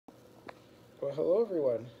Well, hello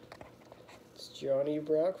everyone. It's Johnny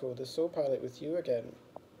Bracco, the Soul Pilot, with you again.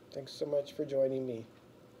 Thanks so much for joining me.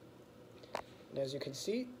 And as you can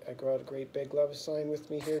see, I got a great big love sign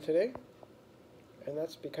with me here today, and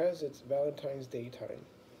that's because it's Valentine's Day time.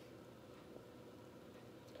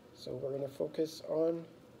 So we're going to focus on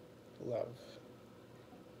love.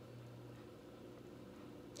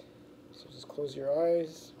 So just close your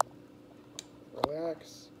eyes,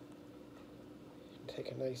 relax,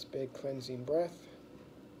 take a nice big cleansing breath.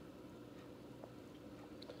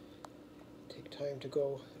 Take time to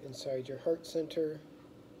go inside your heart center,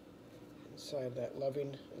 inside that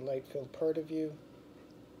loving and light-filled part of you.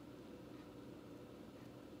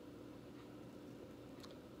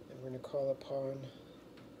 And we're going to call upon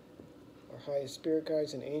our highest spirit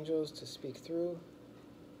guides and angels to speak through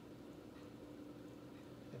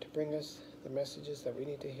and to bring us the messages that we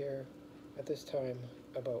need to hear at this time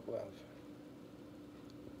about love.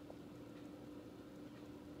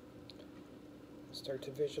 Start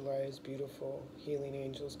to visualize beautiful healing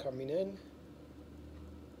angels coming in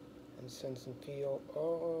and sense and feel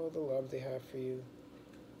all the love they have for you.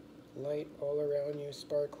 Light all around you,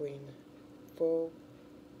 sparkling, full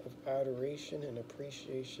of adoration and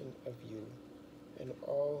appreciation of you and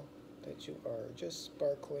all that you are. Just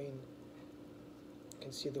sparkling. You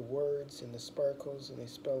can see the words and the sparkles, and they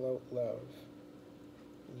spell out love.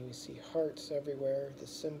 And you see hearts everywhere, the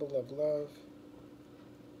symbol of love.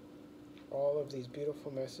 All of these beautiful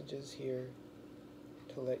messages here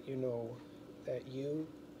to let you know that you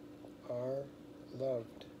are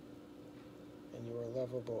loved and you are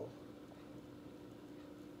lovable.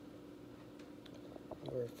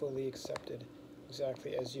 You are fully accepted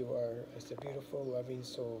exactly as you are, as the beautiful, loving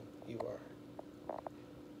soul you are.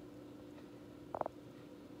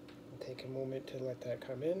 And take a moment to let that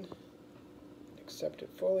come in, accept it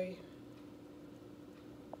fully.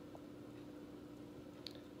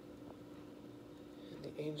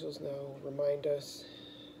 And the angels now remind us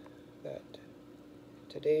that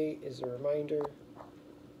today is a reminder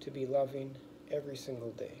to be loving every single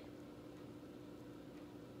day.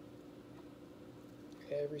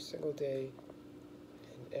 Every single day,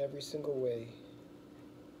 in every single way,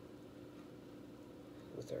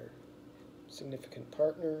 with our significant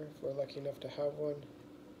partner, if we're lucky enough to have one,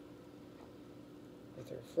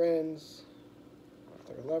 with our friends,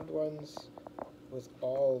 with our loved ones, with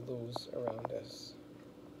all those around us.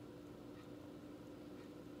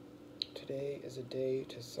 Today is a day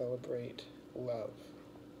to celebrate love,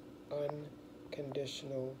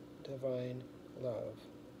 unconditional divine love,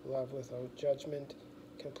 love without judgment,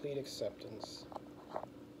 complete acceptance.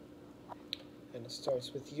 And it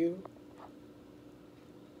starts with you.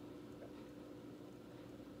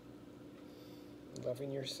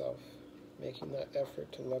 Loving yourself, making that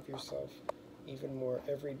effort to love yourself even more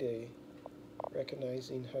every day,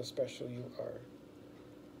 recognizing how special you are,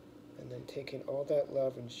 and then taking all that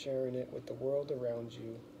love and sharing it with the world around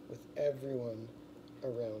you, with everyone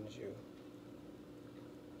around you.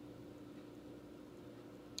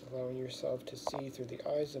 Allowing yourself to see through the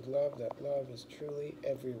eyes of love that love is truly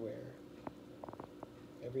everywhere.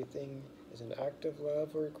 Everything is an act of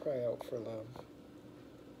love or a cry out for love.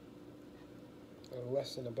 A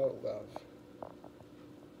lesson about love.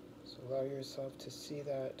 So allow yourself to see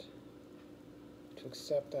that, to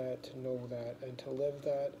accept that, to know that, and to live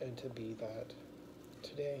that, and to be that.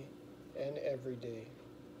 Today and every day,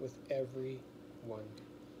 with everyone.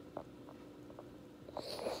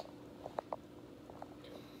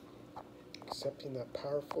 Accepting that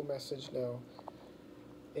powerful message now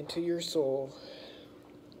into your soul,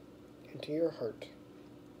 into your heart.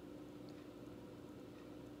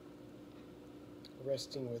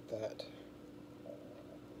 Resting with that.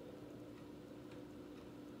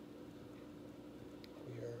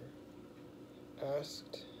 We are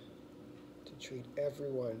asked to treat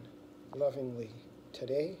everyone lovingly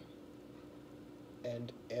today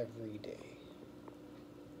and every day.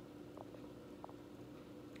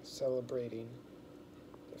 Celebrating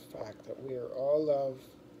the fact that we are all love,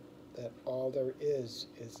 that all there is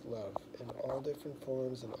love in all different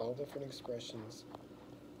forms and all different expressions,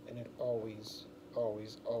 and it always,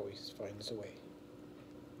 always, always finds a way.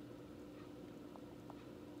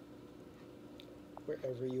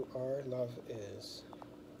 Wherever you are, love is.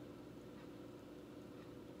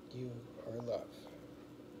 You are love.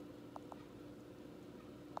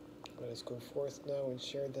 Let us go forth now and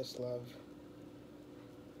share this love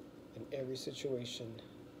in every situation,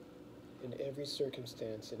 in every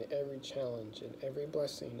circumstance, in every challenge, in every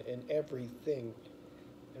blessing, in everything,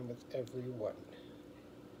 and with everyone.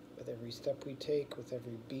 With every step we take, with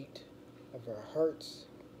every beat of our hearts,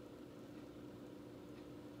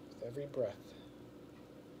 with every breath,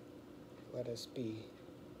 let us be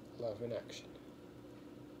love in action.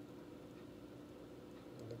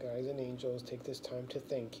 And the guides and angels take this time to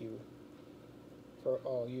thank you for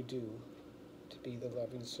all you do to be the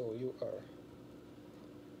loving soul you are.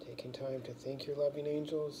 Taking time to thank your loving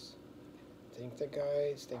angels, thank the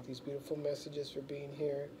guides, thank these beautiful messages for being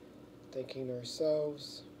here, thanking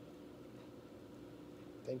ourselves,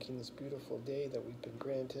 thanking this beautiful day that we've been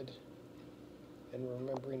granted, and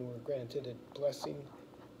remembering we're granted a blessing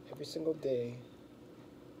every single day.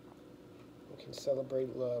 We can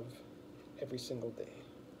celebrate love every single day.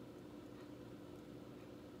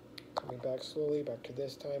 Coming back slowly, back to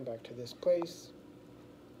this time, back to this place,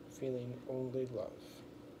 feeling only love.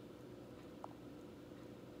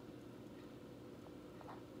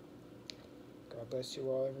 God bless you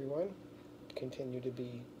all, everyone. Continue to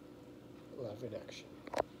be love in action.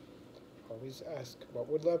 Always ask, what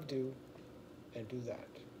would love do? And do that.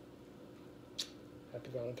 Happy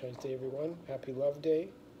Valentine's Day, everyone. Happy Love Day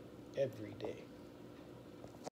every day.